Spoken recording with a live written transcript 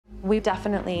We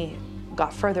definitely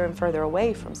got further and further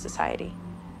away from society,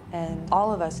 and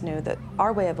all of us knew that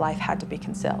our way of life had to be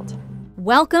concealed.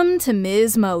 Welcome to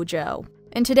MsMojo,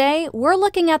 and today we're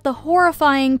looking at the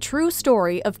horrifying true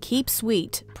story of Keep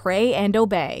Sweet, Pray and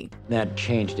Obey. That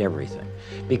changed everything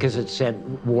because it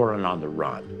sent Warren on the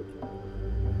run.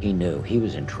 He knew he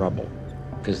was in trouble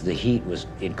because the heat was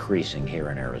increasing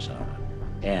here in Arizona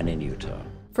and in Utah.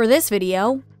 For this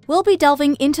video, we'll be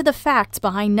delving into the facts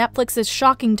behind Netflix's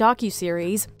shocking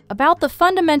docuseries about the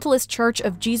Fundamentalist Church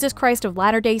of Jesus Christ of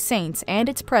Latter-day Saints and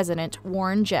its president,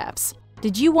 Warren Jeffs.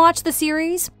 Did you watch the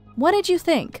series? What did you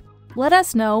think? Let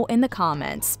us know in the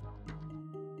comments.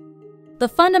 The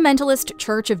Fundamentalist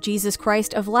Church of Jesus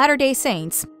Christ of Latter-day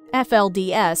Saints,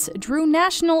 FLDS, drew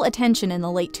national attention in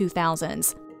the late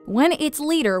 2000s, when its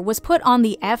leader was put on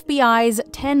the FBI's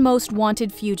 10 Most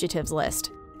Wanted Fugitives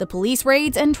list. The police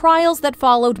raids and trials that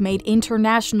followed made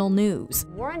international news.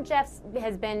 Warren Jeffs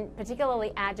has been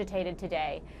particularly agitated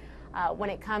today when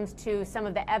it comes to some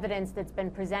of the evidence that's been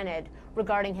presented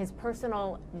regarding his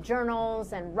personal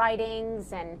journals and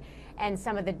writings and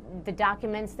some of the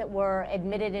documents that were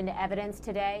admitted into evidence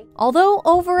today. Although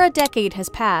over a decade has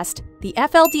passed, the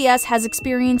FLDS has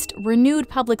experienced renewed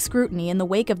public scrutiny in the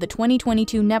wake of the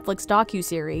 2022 Netflix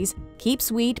docuseries, Keep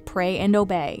Sweet, Pray and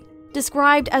Obey.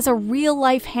 Described as a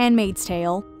real-life Handmaid's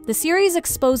Tale, the series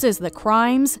exposes the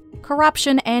crimes,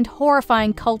 corruption, and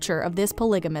horrifying culture of this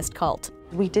polygamist cult.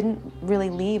 We didn't really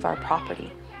leave our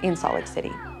property in Salt Lake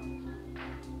City.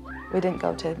 We didn't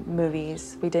go to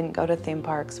movies, we didn't go to theme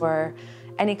parks or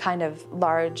any kind of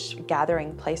large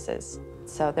gathering places.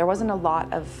 So there wasn't a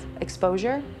lot of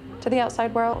exposure to the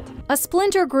outside world. A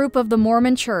splinter group of the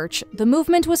Mormon Church, the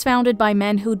movement was founded by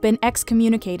men who'd been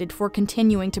excommunicated for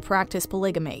continuing to practice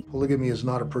polygamy. Polygamy is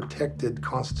not a protected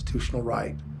constitutional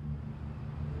right.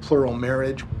 Plural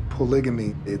marriage,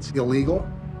 polygamy, it's illegal,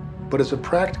 but as a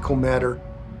practical matter,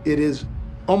 it is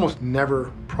almost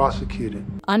never prosecuted.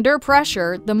 Under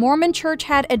pressure, the Mormon Church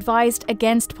had advised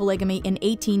against polygamy in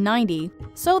 1890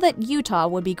 so that Utah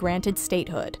would be granted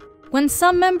statehood. When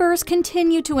some members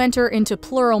continued to enter into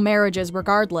plural marriages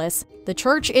regardless, the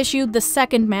church issued the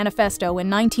Second Manifesto in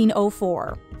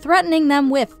 1904, threatening them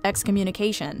with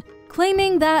excommunication.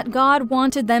 Claiming that God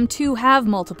wanted them to have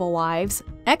multiple wives,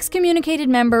 excommunicated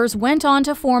members went on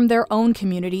to form their own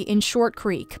community in Short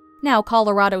Creek, now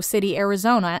Colorado City,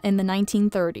 Arizona, in the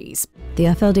 1930s. The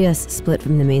FLDS split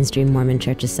from the mainstream Mormon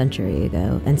church a century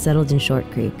ago and settled in Short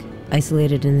Creek,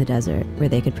 isolated in the desert, where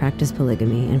they could practice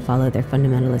polygamy and follow their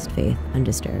fundamentalist faith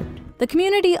undisturbed. The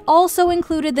community also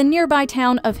included the nearby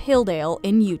town of Hilldale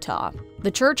in Utah.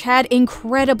 The church had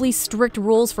incredibly strict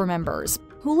rules for members,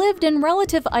 who lived in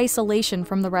relative isolation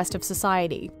from the rest of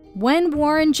society. When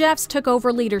Warren Jeffs took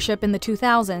over leadership in the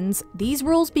 2000s, these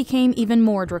rules became even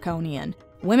more draconian.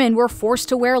 Women were forced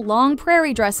to wear long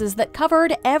prairie dresses that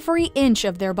covered every inch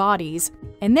of their bodies,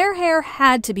 and their hair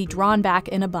had to be drawn back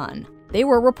in a bun. They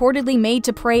were reportedly made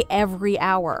to pray every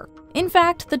hour. In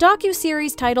fact, the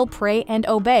docuseries titled Pray and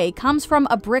Obey comes from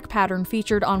a brick pattern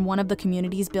featured on one of the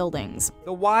community's buildings.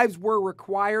 The wives were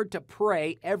required to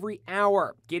pray every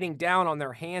hour, getting down on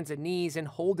their hands and knees and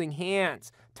holding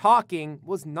hands. Talking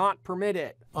was not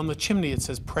permitted. On the chimney it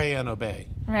says pray and obey.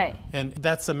 Right. And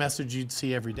that's the message you'd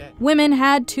see every day. Women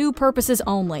had two purposes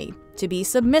only: to be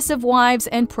submissive wives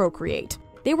and procreate.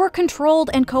 They were controlled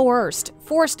and coerced,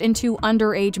 forced into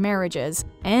underage marriages,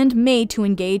 and made to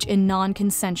engage in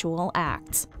non-consensual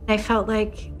acts. I felt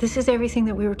like this is everything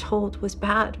that we were told was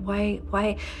bad.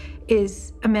 Why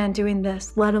is a man doing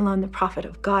this, let alone the prophet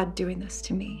of God doing this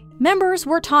to me? Members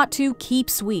were taught to keep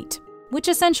sweet, which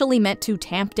essentially meant to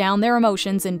tamp down their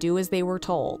emotions and do as they were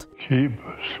told. Keep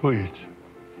sweet,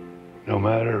 no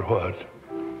matter what.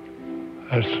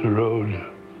 That's the road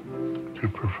to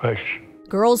perfection.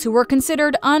 Girls who were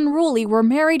considered unruly were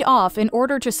married off in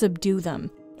order to subdue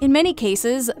them. In many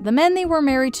cases, the men they were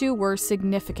married to were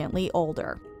significantly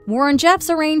older. Warren Jeffs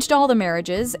arranged all the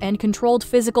marriages and controlled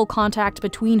physical contact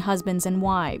between husbands and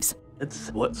wives.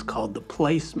 It's what's called the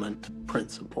placement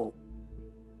principle.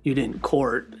 You didn't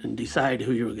court and decide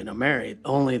who you were going to marry.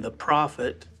 Only the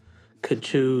prophet could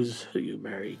choose who you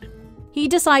married. He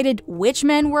decided which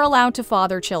men were allowed to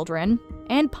father children,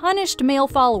 and punished male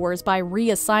followers by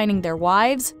reassigning their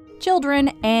wives, children,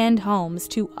 and homes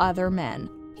to other men.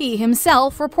 He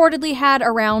himself reportedly had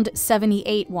around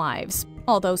 78 wives,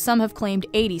 although some have claimed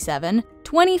 87,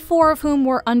 24 of whom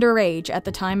were underage at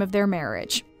the time of their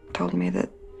marriage. Told me that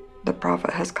the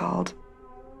prophet has called,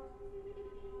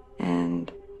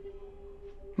 and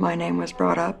my name was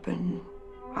brought up, and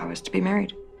I was to be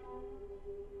married.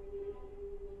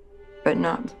 But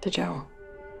not to Joe.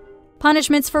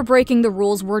 Punishments for breaking the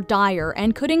rules were dire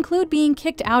and could include being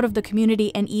kicked out of the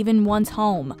community and even one's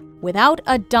home, without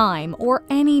a dime or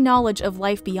any knowledge of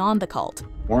life beyond the cult.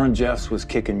 Warren Jeffs was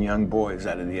kicking young boys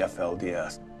out of the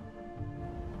FLDS,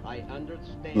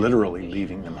 literally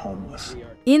leaving them homeless.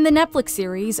 In the Netflix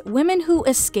series, women who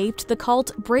escaped the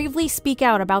cult bravely speak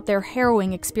out about their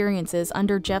harrowing experiences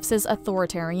under Jeffs'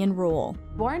 authoritarian rule.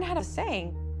 Warren had a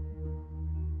saying,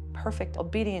 perfect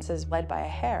obedience is led by a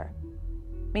hair,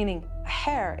 meaning a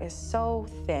hair is so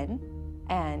thin,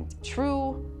 and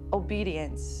true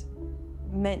obedience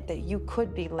meant that you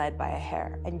could be led by a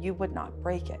hair and you would not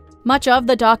break it. Much of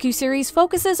the docuseries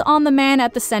focuses on the man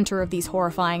at the center of these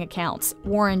horrifying accounts,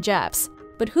 Warren Jeffs.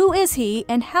 But who is he,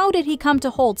 and how did he come to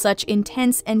hold such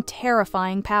intense and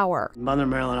terrifying power? Mother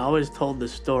Marilyn always told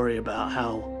this story about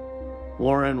how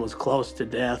Warren was close to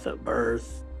death at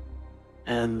birth,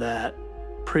 and that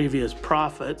previous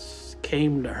prophets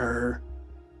came to her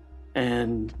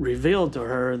and revealed to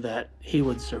her that he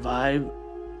would survive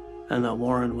and that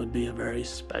Warren would be a very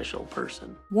special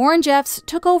person. Warren Jeffs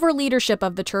took over leadership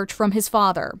of the church from his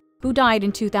father, who died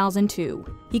in 2002.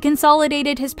 He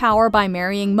consolidated his power by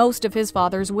marrying most of his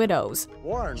father's widows.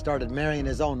 Warren started marrying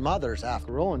his own mothers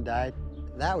after Rowan died.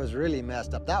 That was really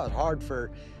messed up. That was hard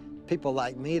for people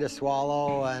like me to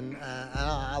swallow, and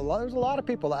there's a lot of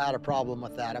people that had a problem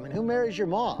with that. I mean, who marries your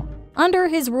mom? Under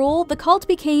his rule, the cult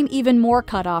became even more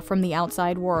cut off from the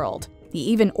outside world. He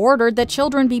even ordered that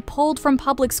children be pulled from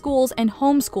public schools and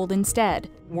homeschooled instead.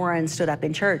 Warren stood up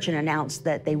in church and announced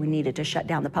that they needed to shut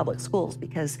down the public schools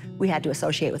because we had to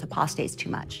associate with apostates too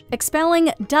much.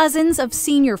 Expelling dozens of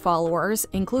senior followers,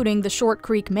 including the Short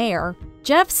Creek mayor,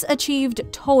 Jeffs achieved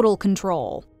total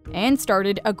control and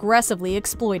started aggressively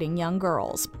exploiting young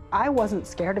girls. I wasn't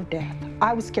scared of death.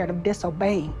 I was scared of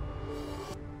disobeying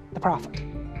the prophet.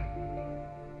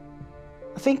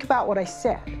 Think about what I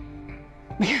said,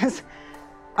 because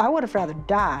I would have rather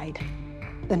died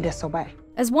than disobey.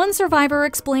 As one survivor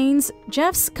explains,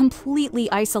 Jeffs completely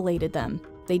isolated them.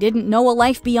 They didn't know a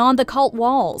life beyond the cult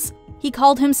walls. He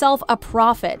called himself a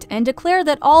prophet and declared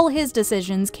that all his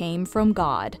decisions came from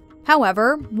God.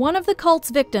 However, one of the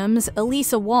cult's victims,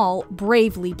 Elissa Wall,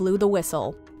 bravely blew the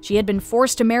whistle. She had been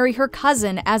forced to marry her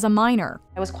cousin as a minor.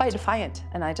 I was quite defiant,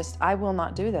 and I will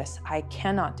not do this. I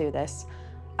cannot do this.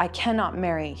 I cannot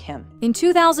marry him. In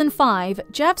 2005,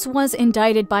 Jeffs was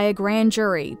indicted by a grand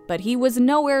jury, but he was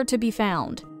nowhere to be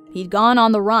found. He'd gone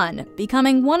on the run,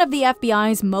 becoming one of the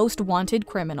FBI's most wanted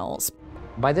criminals.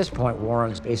 By this point,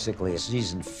 Warren's basically a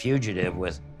seasoned fugitive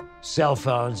with cell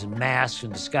phones and masks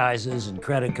and disguises and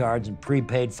credit cards and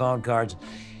prepaid phone cards.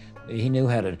 He knew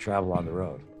how to travel on the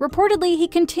road. Reportedly, he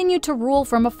continued to rule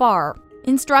from afar,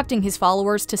 instructing his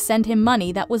followers to send him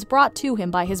money that was brought to him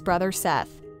by his brother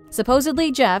Seth.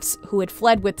 Supposedly, Jeffs, who had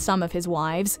fled with some of his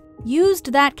wives,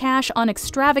 used that cash on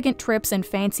extravagant trips and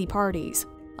fancy parties.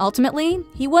 Ultimately,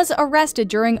 he was arrested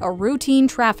during a routine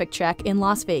traffic check in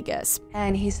Las Vegas.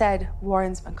 And he said,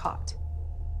 Warren's been caught.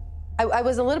 I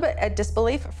was a little bit at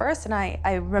disbelief at first, and I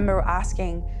remember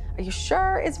asking, are you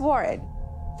sure it's Warren?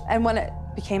 And when it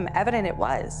became evident it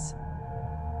was,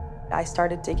 I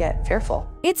started to get fearful.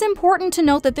 It's important to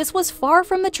note that this was far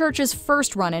from the church's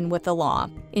first run-in with the law.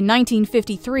 In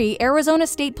 1953, Arizona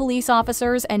State Police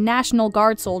officers and National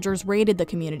Guard soldiers raided the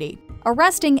community,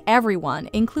 arresting everyone,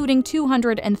 including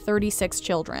 236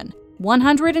 children.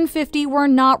 150 were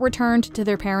not returned to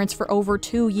their parents for over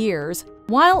 2 years,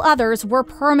 while others were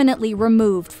permanently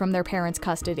removed from their parents'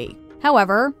 custody.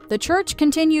 However, the church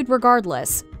continued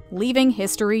regardless, leaving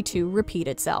history to repeat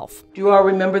itself. Do you all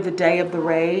remember the day of the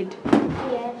raid?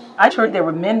 Yes. I heard there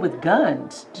were men with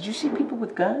guns. Did you see people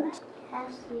with guns?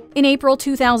 Yes. In April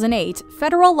 2008,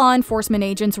 federal law enforcement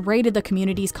agents raided the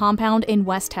community's compound in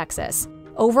West Texas.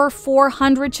 Over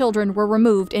 400 children were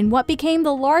removed in what became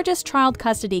the largest child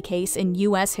custody case in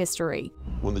U.S. history.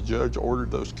 When the judge ordered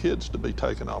those kids to be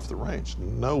taken off the ranch,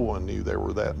 no one knew there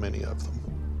were that many of them.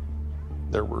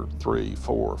 There were 300,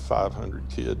 400, 500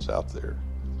 kids out there.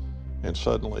 And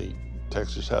suddenly,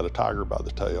 Texas had a tiger by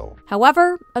the tail.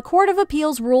 However, a court of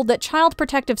appeals ruled that Child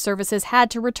Protective Services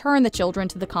had to return the children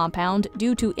to the compound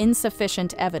due to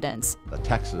insufficient evidence. The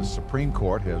Texas Supreme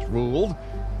Court has ruled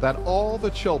that all the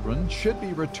children should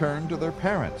be returned to their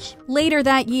parents. Later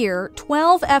that year,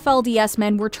 12 FLDS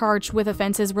men were charged with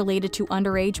offenses related to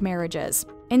underage marriages,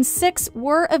 and 6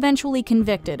 were eventually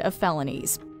convicted of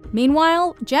felonies.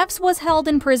 Meanwhile, Jeffs was held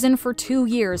in prison for 2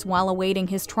 years while awaiting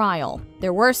his trial.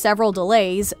 There were several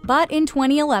delays, but in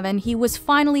 2011 he was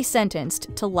finally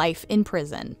sentenced to life in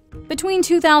prison. Between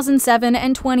 2007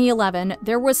 and 2011,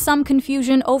 there was some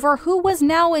confusion over who was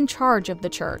now in charge of the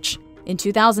church. In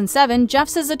 2007,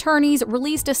 Jeffs' attorneys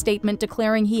released a statement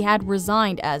declaring he had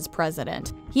resigned as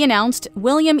president. He announced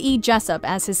William E. Jessup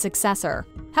as his successor.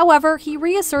 However, he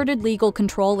reasserted legal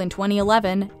control in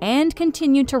 2011 and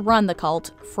continued to run the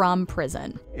cult from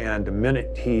prison. And the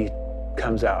minute he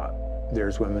comes out,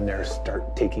 there's women there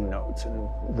start taking notes and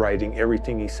writing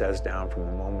everything he says down from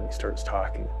the moment he starts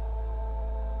talking.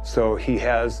 So he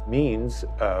has means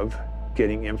of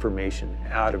getting information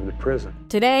out of the prison.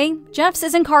 Today, Jeffs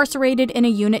is incarcerated in a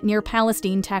unit near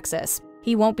Palestine, Texas.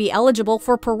 He won't be eligible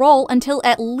for parole until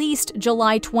at least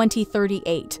July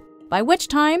 2038, by which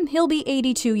time he'll be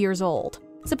 82 years old.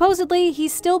 Supposedly, he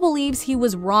still believes he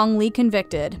was wrongly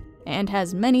convicted, and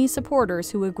has many supporters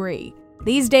who agree.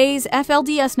 These days,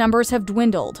 FLDS numbers have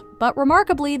dwindled, but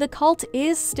remarkably, the cult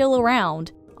is still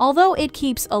around, although it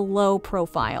keeps a low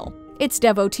profile. Its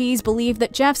devotees believe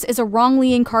that Jeffs is a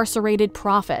wrongly incarcerated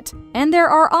prophet, and there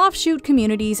are offshoot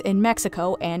communities in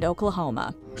Mexico and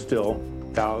Oklahoma. Still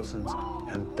thousands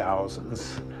and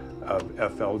thousands of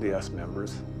FLDS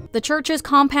members. The church's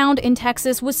compound in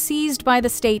Texas was seized by the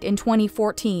state in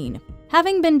 2014,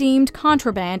 having been deemed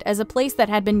contraband as a place that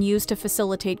had been used to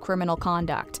facilitate criminal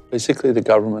conduct. Basically, the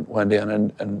government went in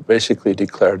and basically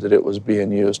declared that it was being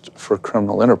used for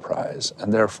criminal enterprise,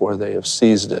 and therefore they have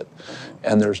seized it,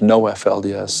 and there's no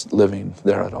FLDS living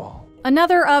there at all.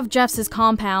 Another of Jeffs'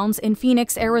 compounds in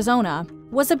Phoenix, Arizona,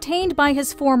 was obtained by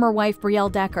his former wife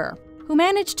Brielle Decker, who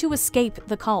managed to escape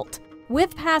the cult.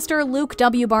 With Pastor Luke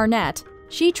W. Barnett,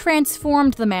 she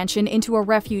transformed the mansion into a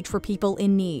refuge for people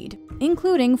in need,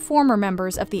 including former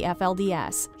members of the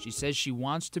FLDS. She says she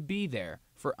wants to be there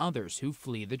for others who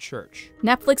flee the church.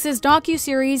 Netflix's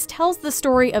docuseries tells the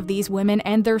story of these women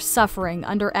and their suffering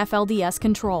under FLDS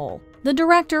control. The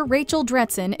director, Rachel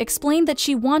Dretson, explained that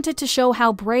she wanted to show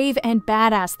how brave and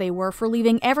badass they were for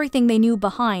leaving everything they knew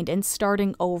behind and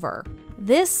starting over.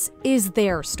 This is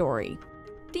their story.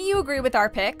 Do you agree with our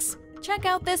picks? Check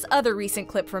out this other recent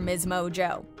clip from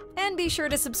MsMojo. And be sure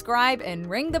to subscribe and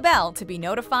ring the bell to be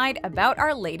notified about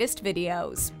our latest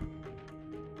videos.